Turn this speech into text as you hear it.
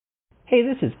Hey,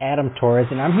 this is Adam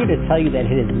Torres, and I'm here to tell you that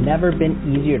it has never been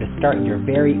easier to start your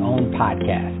very own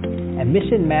podcast. At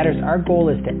Mission Matters, our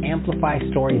goal is to amplify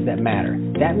stories that matter.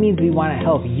 That means we want to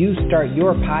help you start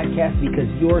your podcast because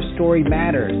your story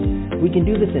matters. We can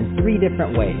do this in 3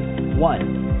 different ways.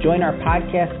 1, join our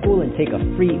podcast school and take a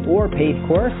free or paid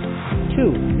course.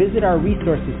 2, visit our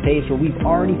resources page where we've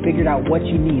already figured out what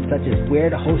you need, such as where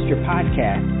to host your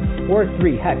podcast. Or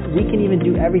 3, heck, we can even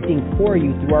do everything for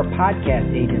you through our podcast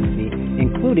agency,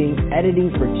 including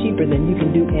editing for cheaper than you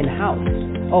can do in-house.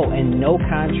 Oh, and no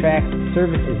contracts,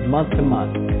 service is month to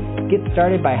month. Get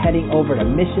started by heading over to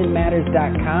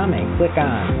missionmatters.com and click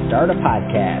on Start a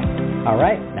Podcast. All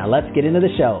right, now let's get into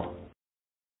the show.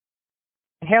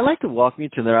 Hey, I'd like to welcome you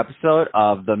to another episode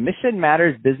of the Mission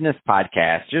Matters Business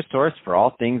Podcast, your source for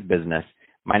all things business.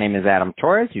 My name is Adam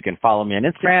Torres. You can follow me on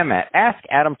Instagram at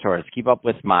AskAdamTorres. Keep up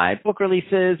with my book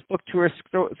releases, book tour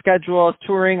schedules,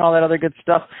 touring, all that other good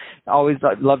stuff. Always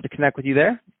love to connect with you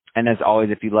there. And as always,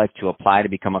 if you'd like to apply to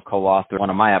become a co-author of one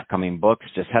of my upcoming books,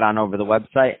 just head on over to the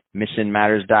website,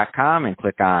 missionmatters.com, and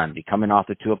click on Become an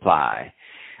Author to apply.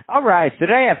 All right,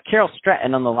 today I have Carol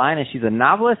Stratton on the line, and she's a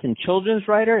novelist and children's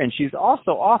writer, and she's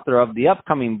also author of the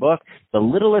upcoming book, The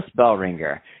Littlest Bell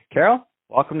Ringer. Carol,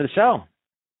 welcome to the show.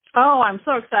 Oh, I'm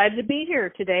so excited to be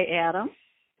here today, Adam.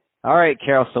 All right,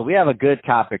 Carol, so we have a good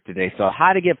topic today. So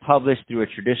how to get published through a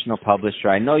traditional publisher.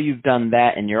 I know you've done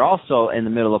that, and you're also in the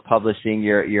middle of publishing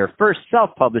your first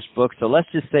self-published book. So let's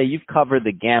just say you've covered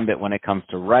the gambit when it comes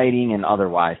to writing and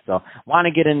otherwise. So I want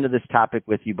to get into this topic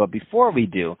with you. But before we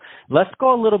do, let's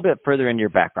go a little bit further into your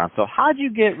background. So how did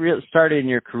you get started in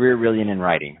your career really in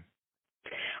writing?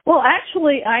 Well,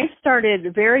 actually, I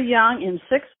started very young in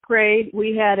 6th grade.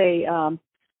 We had a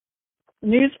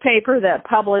newspaper that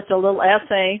published a little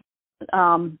essay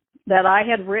that I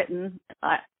had written.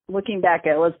 Looking back,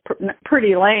 it was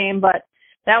pretty lame, but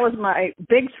that was my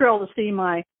big thrill to see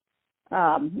my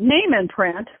name in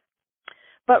print.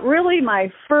 But really,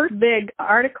 my first big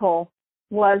article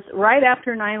was right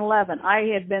after 9/11.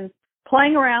 I had been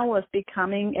playing around with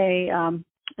becoming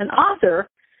an author,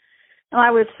 and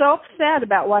I was so upset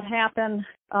about what happened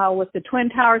with the Twin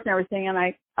Towers and everything, and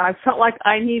I felt like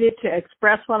I needed to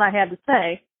express what I had to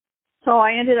say. So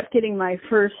I ended up getting my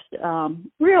first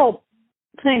real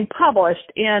thing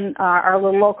published in our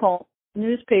little local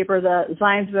newspaper, the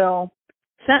Zionsville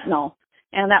Sentinel,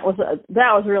 and that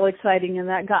was really exciting, and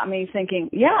that got me thinking,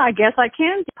 yeah, I guess I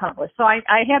can get published. So I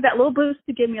had that little boost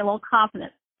to give me a little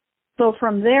confidence. So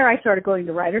from there, I started going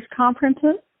to writers'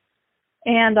 conferences,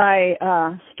 and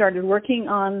I started working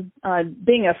on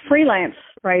being a freelance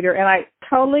writer, and I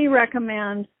totally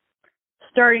recommend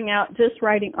starting out just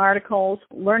writing articles.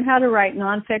 Learn how to write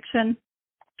nonfiction,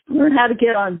 learn how to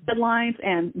get on deadlines,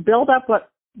 and build up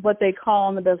what they call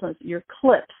in the business your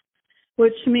clips,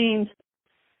 which means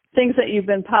things that you've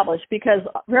been published. Because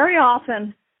very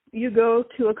often you go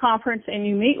to a conference and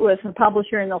you meet with a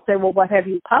publisher and they'll say, well, what have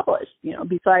you published,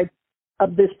 besides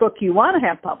this book you want to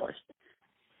have published?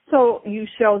 So you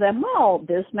show them, oh,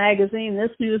 this magazine,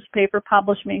 this newspaper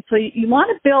published me. So you want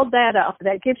to build that up.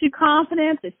 That gives you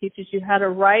confidence. It teaches you how to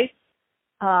write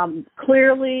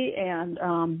clearly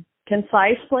and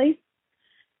concisely.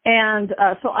 And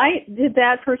so I did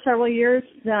that for several years,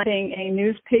 then being a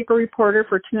newspaper reporter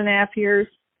for 2.5 years.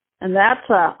 And that's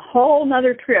a whole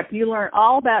nother trip. You learn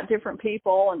all about different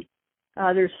people and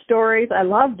their stories. I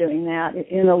love doing that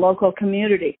in the local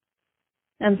community.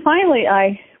 And finally,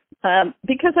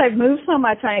 because I've moved so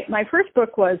much, my first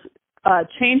book was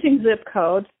Changing Zip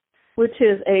Codes, which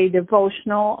is a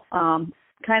devotional,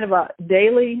 kind of a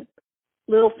daily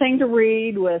little thing to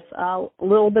read with a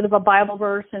little bit of a Bible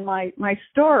verse in my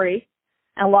story.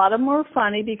 And a lot of them were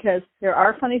funny because there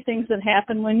are funny things that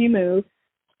happen when you move.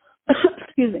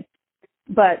 Excuse me.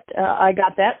 But I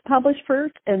got that published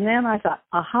first, and then I thought,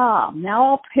 aha, now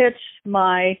I'll pitch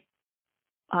my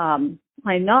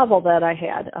novel that I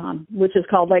had, which is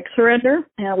called Lake Surrender,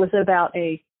 and it was about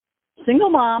a single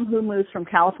mom who moves from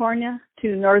California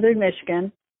to northern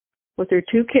Michigan with her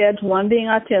 2 kids, one being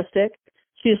autistic.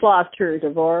 She's lost her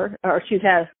divorce, or she's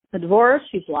had a divorce,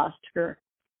 she's lost her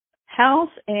house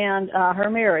and her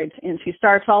marriage, and she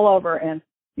starts all over. And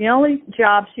the only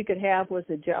job she could have was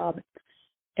a job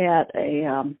at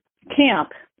a camp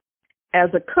as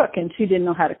a cook, and she didn't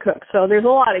know how to cook. So there's a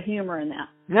lot of humor in that.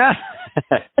 Yeah.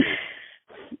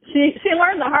 She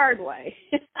learned the hard way.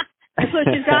 So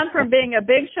she's gone from being a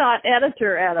big shot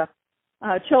editor at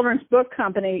a children's book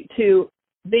company to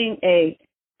being a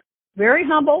very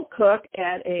humble cook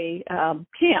at a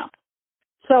camp.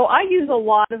 So I use a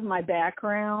lot of my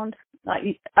background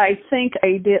I think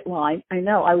I did. Well, I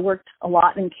know I worked a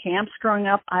lot in camps growing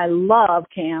up. I love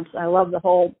camps. I love the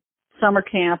whole summer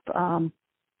camp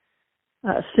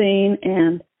scene,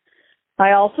 and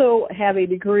I also have a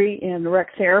degree in rec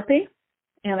therapy,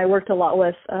 and I worked a lot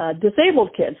with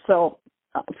disabled kids. So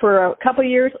for a couple of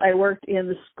years, I worked in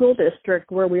the school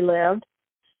district where we lived,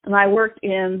 and I worked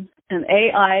in an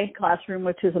AI classroom,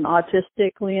 which is an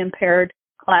autistically impaired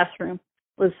classroom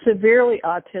with severely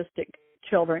autistic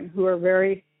children who are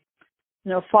very,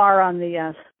 far on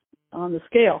the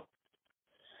scale.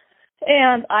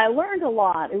 And I learned a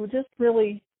lot. It just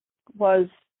really was.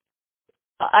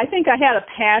 I think I had a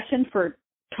passion for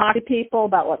talking to people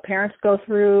about what parents go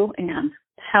through and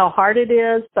how hard it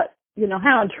is, but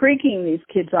how intriguing these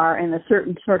kids are in a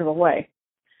certain sort of a way.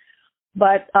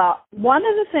 But one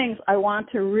of the things I want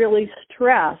to really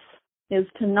stress is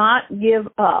to not give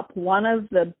up. One of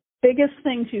the biggest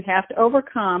things you have to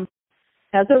overcome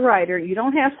as a writer, you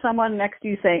don't have someone next to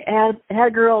you saying, "Hey,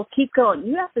 girl, keep going."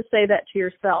 You have to say that to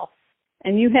yourself.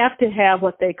 And you have to have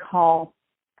what they call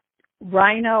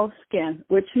rhino skin,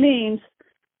 which means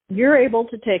you're able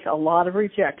to take a lot of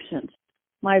rejections.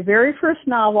 My very first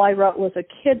novel I wrote was a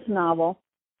kid's novel,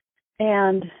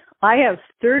 and I have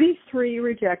 33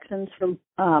 rejections from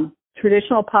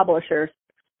traditional publishers.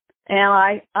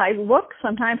 And I look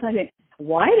sometimes, I think,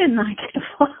 why didn't I give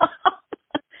up?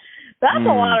 That's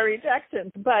a lot of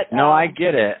rejections. But no, I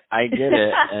get it.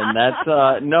 And that's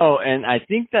and I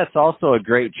think that's also a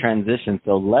great transition.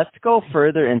 So let's go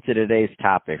further into today's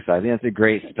topic. So I think that's a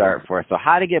great start for us. So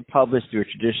how to get published through a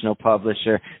traditional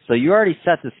publisher. So you already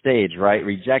set the stage, right?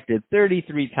 Rejected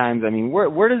 33 times. I mean,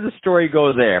 where does the story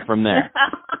go there from there?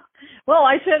 Well,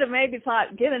 I should have maybe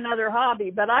thought, get another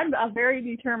hobby, but I'm a very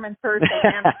determined person.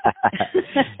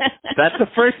 That's the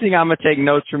first thing I'm going to take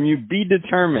notes from you. Be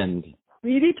determined.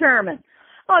 Be determined.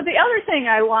 Oh, the other thing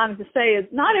I wanted to say is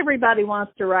not everybody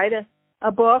wants to write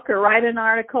a book or write an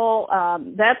article.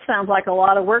 That sounds like a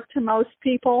lot of work to most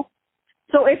people.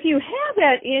 So if you have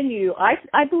that in you,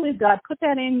 I believe God put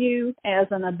that in you as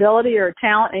an ability or a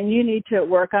talent, and you need to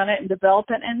work on it and develop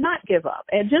it and not give up.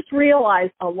 And just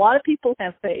realize a lot of people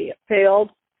have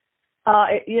failed.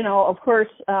 Of course,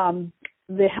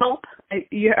 The Help.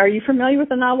 Are you familiar with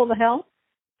the novel The Help?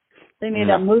 They made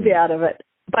a movie out of it.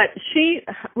 But she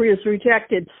was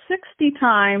rejected 60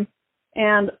 times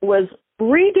and was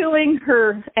redoing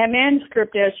her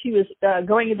manuscript as she was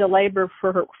going into labor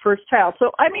for her first child.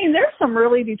 So, I mean, there's some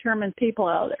really determined people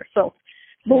out there. So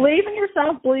believe in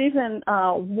yourself, believe in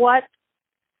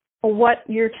what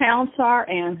your talents are,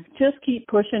 and just keep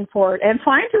pushing forward and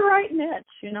find your right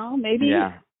niche. Maybe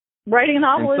writing a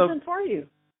novel isn't for you.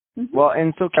 Mm-hmm. Well,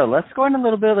 and so Carol, let's go into a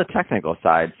little bit of the technical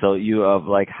side. So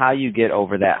how you get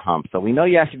over that hump. So we know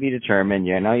you have to be determined.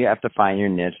 You know you have to find your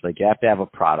niche. Like you have to have a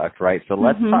product, right? So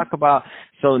let's talk about.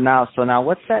 So now,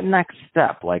 what's that next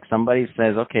step? Like somebody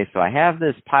says, okay, so I have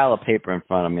this pile of paper in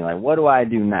front of me. Like, what do I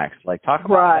do next? Like talk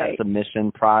about that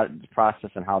submission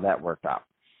process and how that worked out.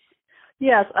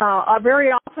 Yes,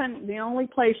 very often the only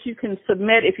place you can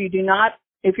submit if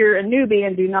you're a newbie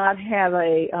and do not have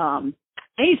a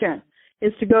agent,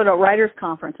 is to go to writers'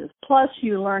 conferences. Plus,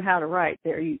 you learn how to write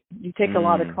there. You take a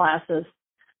lot of classes.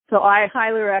 So I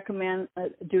highly recommend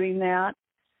doing that.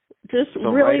 Just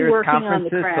really working on the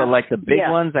craft. So like the big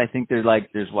ones, I think there's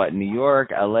New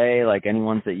York, LA, like any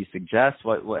ones that you suggest?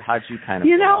 How'd you kind of?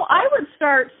 I would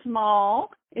start small.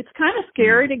 It's kind of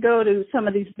scary to go to some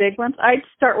of these big ones. I'd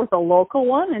start with a local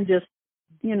one and just,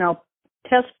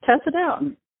 test it out.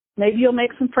 Maybe you'll make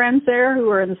some friends there who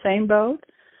are in the same boat.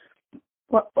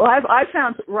 Well, I've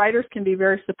found writers can be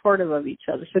very supportive of each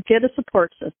other, so get a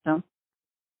support system.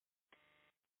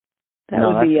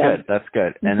 That's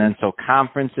good. And then so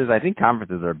conferences, I think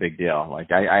conferences are a big deal.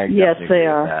 Like I yes, they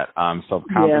are. With that. So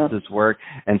conferences work.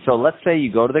 And so let's say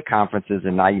you go to the conferences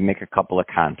and now you make a couple of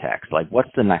contacts. Like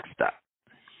what's the next step?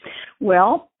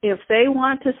 Well, if they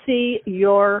want to see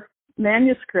your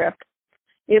manuscript,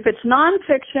 if it's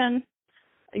nonfiction,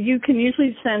 you can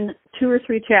usually send 2 or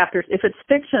 3 chapters. If it's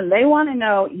fiction, they want to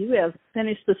know you have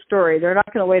finished the story. They're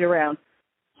not going to wait around.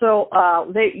 So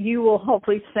you will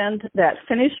hopefully send that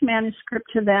finished manuscript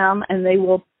to them, and they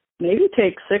will maybe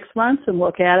take 6 months and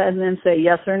look at it and then say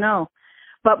yes or no.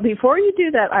 But before you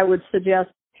do that, I would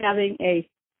suggest having a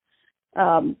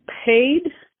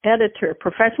paid editor,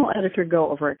 professional editor, go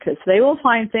over it, because they will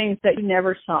find things that you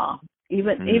never saw.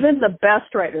 Even the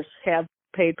best writers have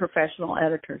paid professional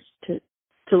editors to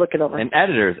to look it over. And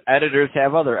editors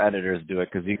have other editors do it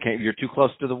because you're too close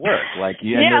to the work. Like,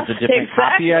 and there's a different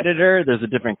copy editor. There's a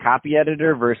different copy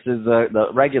editor versus the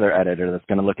regular editor that's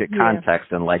going to look at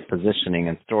context and like positioning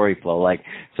and story flow. Like,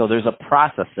 so there's a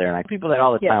process there. And I people that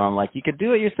all the time. I'm like, you could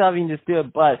do it yourself. You can just do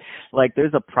it, but like,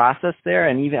 there's a process there.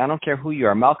 And even I don't care who you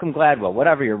are, Malcolm Gladwell,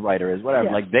 whatever your writer is, whatever.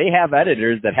 Like, they have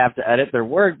editors that have to edit their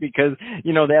work because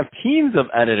they have teams of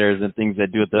editors and things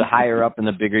that do it. The higher up and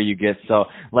the bigger you get. So,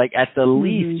 like, at the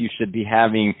least, you should be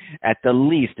having, at the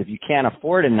least, if you can't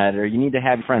afford an editor, you need to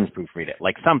have friends proofread it.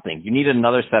 Like, something. You need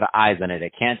another set of eyes on it.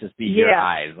 It can't just be your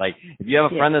eyes. Like, if you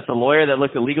have a friend that's a lawyer that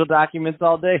looks at legal documents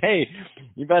all day, hey,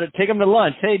 you better take them to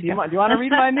lunch. Hey, do you want to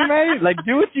read my new manual? Like,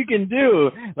 do what you can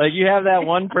do. Like, you have that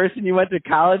one person you went to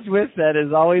college with that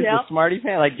is always the smarty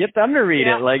pants. Like, get them to read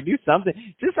it. Like, do something.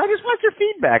 I just want your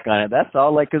feedback on it. That's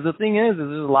all. Like, because the thing is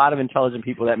there's a lot of intelligent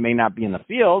people that may not be in the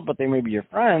field, but they may be your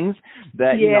friends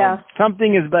that,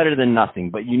 something is better than nothing,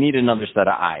 but you need another set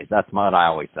of eyes. That's what I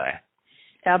always say.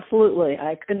 Absolutely.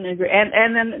 I couldn't agree.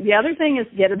 And then the other thing is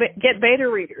get beta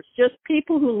readers, just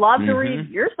people who love to read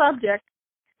your subject.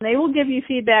 They will give you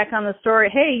feedback on the story.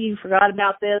 Hey, you forgot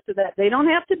about this or that. They don't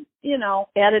have to,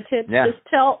 edit it. Yeah. Just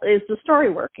tell, is the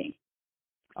story working?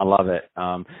 I love it.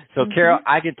 So Carol,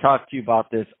 I could talk to you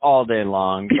about this all day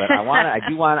long, but I want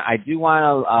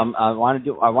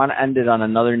to end it on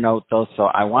another note though. So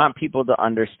I want people to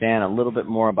understand a little bit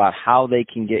more about how they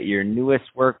can get your newest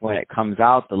work when it comes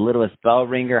out, The Littlest Bell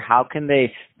Ringer. How can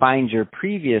they find your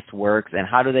previous works, and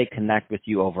how do they connect with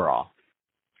you overall?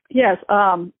 Yes,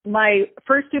 my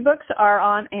first two books are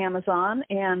on Amazon,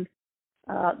 and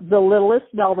The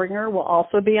Littlest Bell Ringer will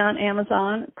also be on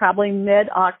Amazon probably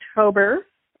mid-October.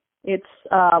 It's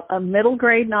a middle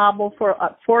grade novel for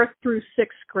 4th through 6th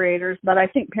graders, but I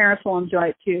think parents will enjoy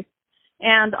it too.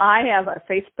 And I have a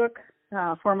Facebook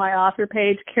for my author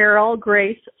page, Carol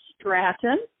Grace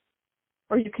Stratton,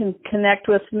 or you can connect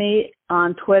with me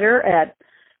on Twitter at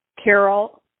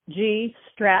Carol G.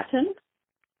 Stratton.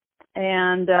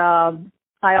 And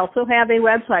I also have a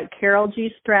website,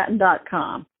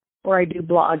 caroljstratton.com, where I do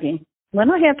blogging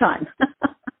when I have time.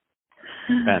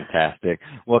 Fantastic.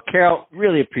 Well, Carol,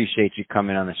 really appreciate you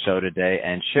coming on the show today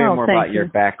and sharing more about your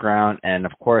background and,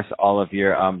 of course, all of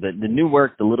your the new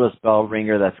work, The Littlest Bell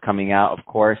Ringer, that's coming out, of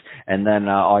course, and then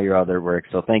all your other work.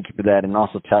 So thank you for that, and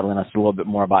also telling us a little bit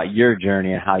more about your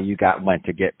journey and how you went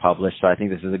to get published. So I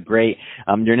think this is a great,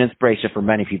 you're an inspiration for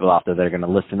many people out there that are going to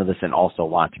listen to this and also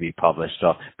want to be published.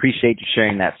 So appreciate you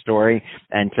sharing that story.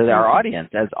 And to our audience,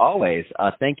 as always,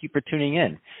 thank you for tuning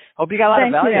in. Hope you got a lot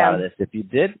of value out of this. If you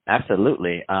did,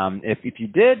 absolutely. If you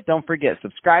did, don't forget,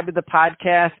 subscribe to the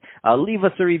podcast, leave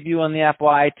us a review on the Apple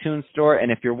iTunes Store,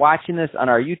 and if you're watching this on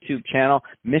our YouTube channel,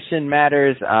 Mission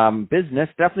Matters Business,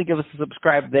 definitely give us a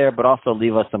subscribe there, but also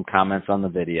leave us some comments on the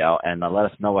video and let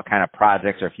us know what kind of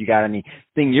projects, or if you got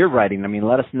anything you're writing,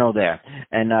 let us know there.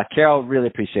 And Carol, really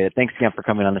appreciate it. Thanks again for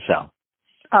coming on the show.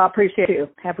 I appreciate you.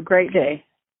 Have a great day.